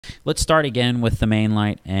let's start again with the main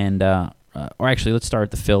light, and or actually, let's start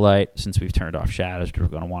with the fill light since we've turned off shadows, because we're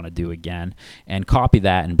going to want to do again, and copy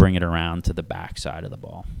that and bring it around to the back side of the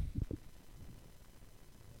ball.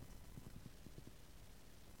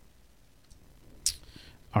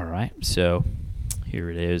 All right, so here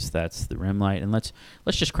it is. That's the rim light, and let's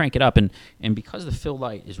just crank it up. And because the fill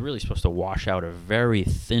light is really supposed to wash out a very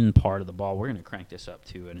thin part of the ball, we're going to crank this up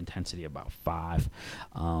to an intensity of about 5.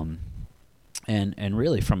 And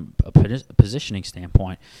really, from a positioning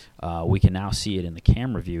standpoint, we can now see it in the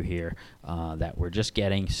camera view here that we're just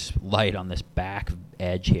getting light on this back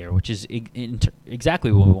edge here, which is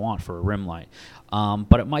exactly what we want for a rim light.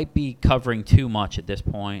 But it might be covering too much at this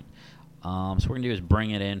point. So what we're going to do is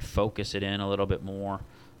bring it in, focus it in a little bit more,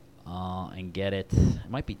 and get it.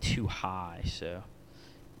 It might be too high, so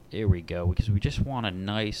there we go, because we just want a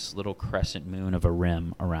nice little crescent moon of a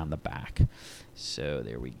rim around the back. So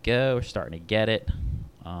there we go. We're starting to get it.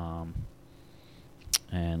 And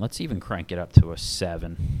let's even crank it up to a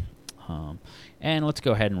 7. And let's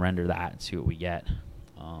go ahead and render that and see what we get.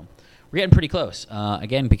 We're getting pretty close.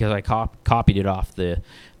 Again, because I copied it off the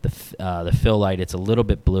fill light, it's a little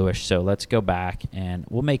bit bluish. So let's go back and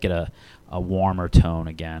we'll make it a warmer tone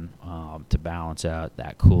again to balance out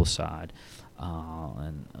that cool side.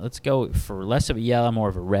 And let's go for less of a yellow, more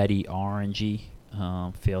of a reddy, orangey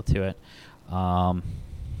feel to it. And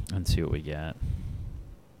see what we get.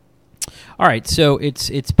 All right, so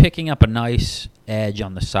it's picking up a nice edge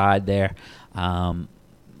on the side there,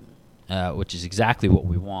 which is exactly what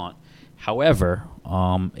we want. However,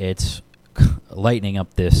 it's lightening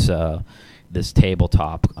up this this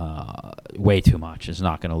tabletop way too much. It's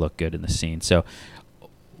not going to look good in the scene. So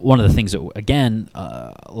one of the things that, again,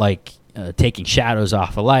 taking shadows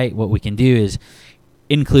off a light, what we can do is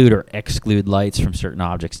include or exclude lights from certain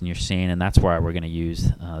objects in your scene, and that's why we're going to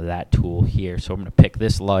use that tool here. So I'm going to pick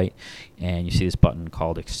this light, and you see this button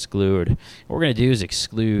called exclude. What we're going to do is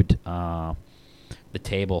exclude the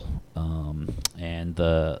table and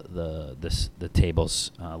the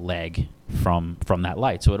table's leg from that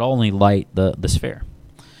light, so it only light the sphere.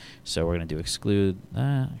 So we're going to do exclude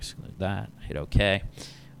that, hit OK,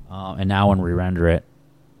 and now when we render it,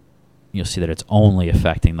 you'll see that it's only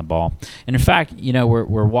affecting the ball. And in fact,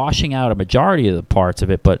 we're washing out a majority of the parts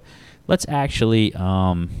of it, but let's actually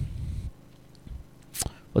even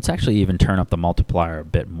turn up the multiplier a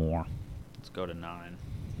bit more. Let's go to 9.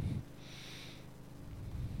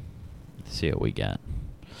 Let's see what we get.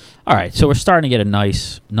 All right, so we're starting to get a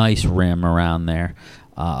nice rim around there.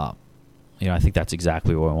 I think that's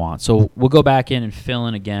exactly what we want. So we'll go back in and fill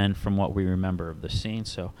in again from what we remember of the scene.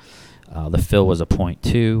 So the fill was a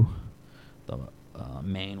 0.2. The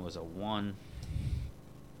main was a 1.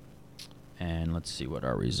 And let's see what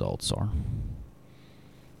our results are.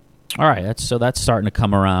 All right, that's starting to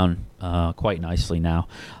come around quite nicely now.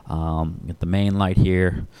 We got the main light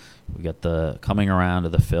here. We got the coming around to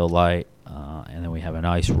the fill light, and then we have a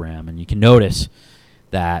nice rim. And you can notice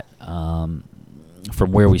that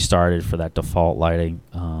from where we started for that default lighting,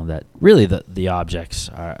 that really the objects,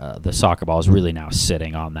 the soccer ball is really now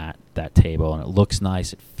sitting on that table, and it looks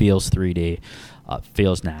nice. It feels 3D,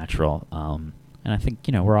 feels natural, and I think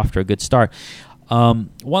we're off to a good start. One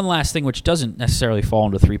last thing, which doesn't necessarily fall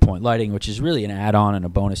into 3-point lighting, which is really an add-on and a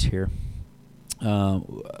bonus here,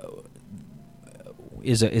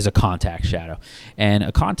 is a contact shadow. And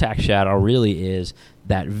a contact shadow really is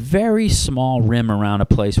that very small rim around a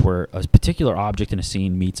place where a particular object in a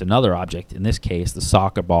scene meets another object. In this case, the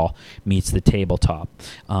soccer ball meets the tabletop.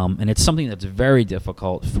 And it's something that's very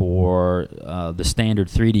difficult for the standard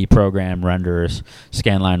 3D program renderers,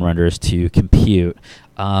 scanline renderers, to compute.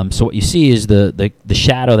 So what you see is the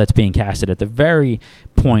shadow that's being casted at the very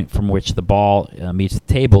point from which the ball meets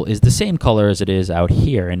the table is the same color as it is out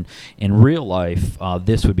here. And in real life,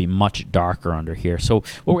 this would be much darker under here. So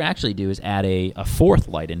what we actually do is add a fourth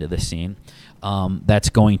light into the scene that's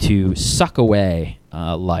going to suck away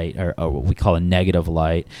light, or what we call a negative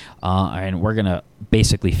light, and we're going to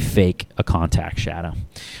basically fake a contact shadow.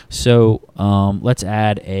 So let's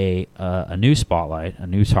add a new spotlight, a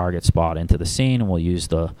new target spot into the scene, and we'll use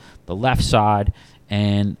the left side,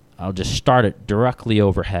 and I'll just start it directly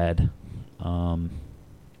overhead of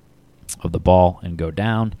the ball and go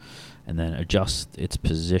down, and then adjust its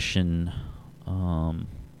position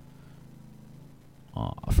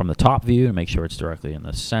from the top view to make sure it's directly in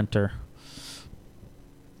the center.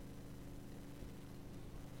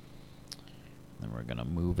 Then we're going to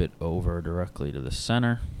move it over directly to the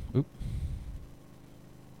center. Oop.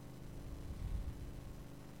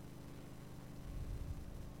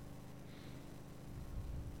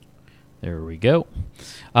 There we go.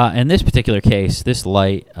 In this particular case, this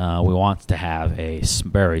light, we want to have a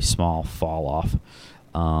very small fall off.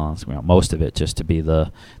 So we want most of it just to be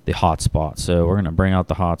the hot spot. So we're going to bring out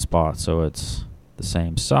the hot spot so it's the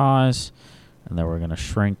same size, and then we're going to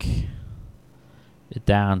shrink it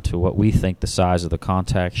down to what we think the size of the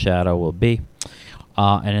contact shadow will be.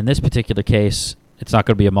 And in this particular case, it's not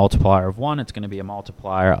going to be a multiplier of 1. It's going to be a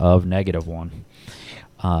multiplier of -1.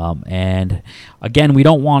 And again, we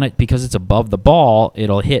don't want it because it's above the ball.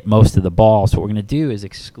 It'll hit most of the ball. So what we're going to do is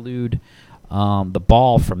exclude the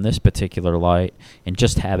ball from this particular light and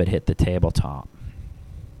just have it hit the tabletop.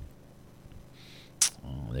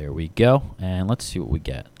 Oh, there we go. And let's see what we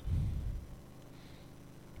get.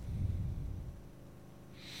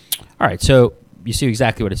 All right, so you see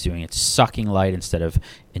exactly what it's doing. It's sucking light instead of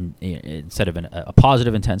a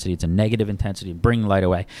positive intensity. It's a negative intensity, bringing light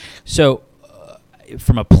away. So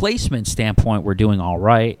from a placement standpoint, we're doing all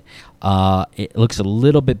right. It looks a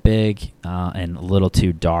little bit big and a little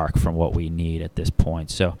too dark from what we need at this point.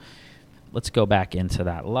 So let's go back into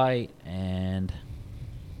that light and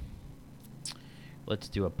let's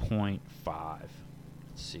do a 0.5.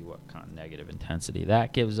 Let's see what kind of negative intensity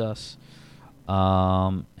that gives us.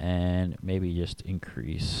 And maybe just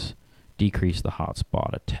decrease the hot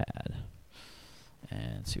spot a tad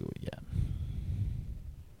and see what we get.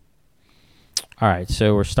 All right,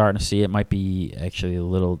 so we're starting to see it might be actually a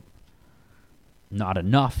little not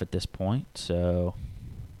enough at this point. So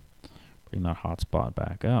bring that hot spot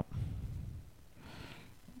back up.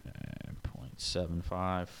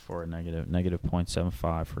 0.75 for a negative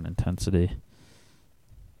 0.75 for an intensity.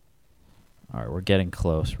 All right, we're getting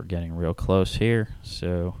close. We're getting real close here.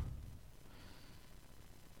 So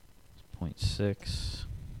 0.6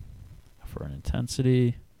 for an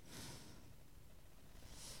intensity.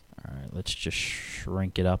 All right, let's just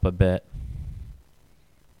shrink it up a bit.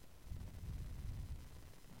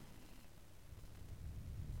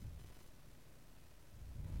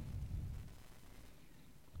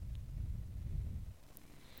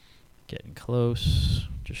 Getting close.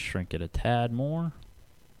 Just shrink it a tad more.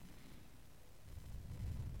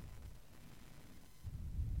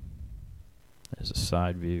 There's a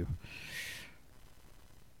side view.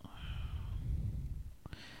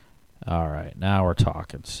 All right, now we're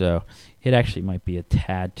talking. So it actually might be a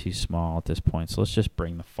tad too small at this point. So let's just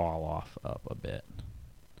bring the fall off up a bit.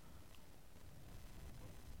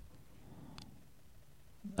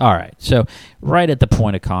 All right, so right at the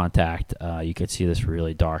point of contact, you can see this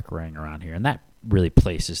really dark ring around here, and that really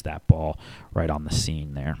places that ball right on the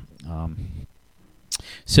scene there.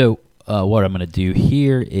 What I'm going to do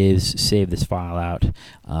here is save this file out.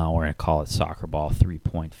 We're going to call it soccer ball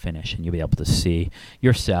 3-point finish, and you'll be able to see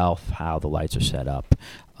yourself how the lights are set up,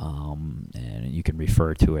 and you can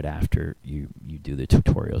refer to it after you do the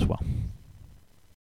tutorial as well.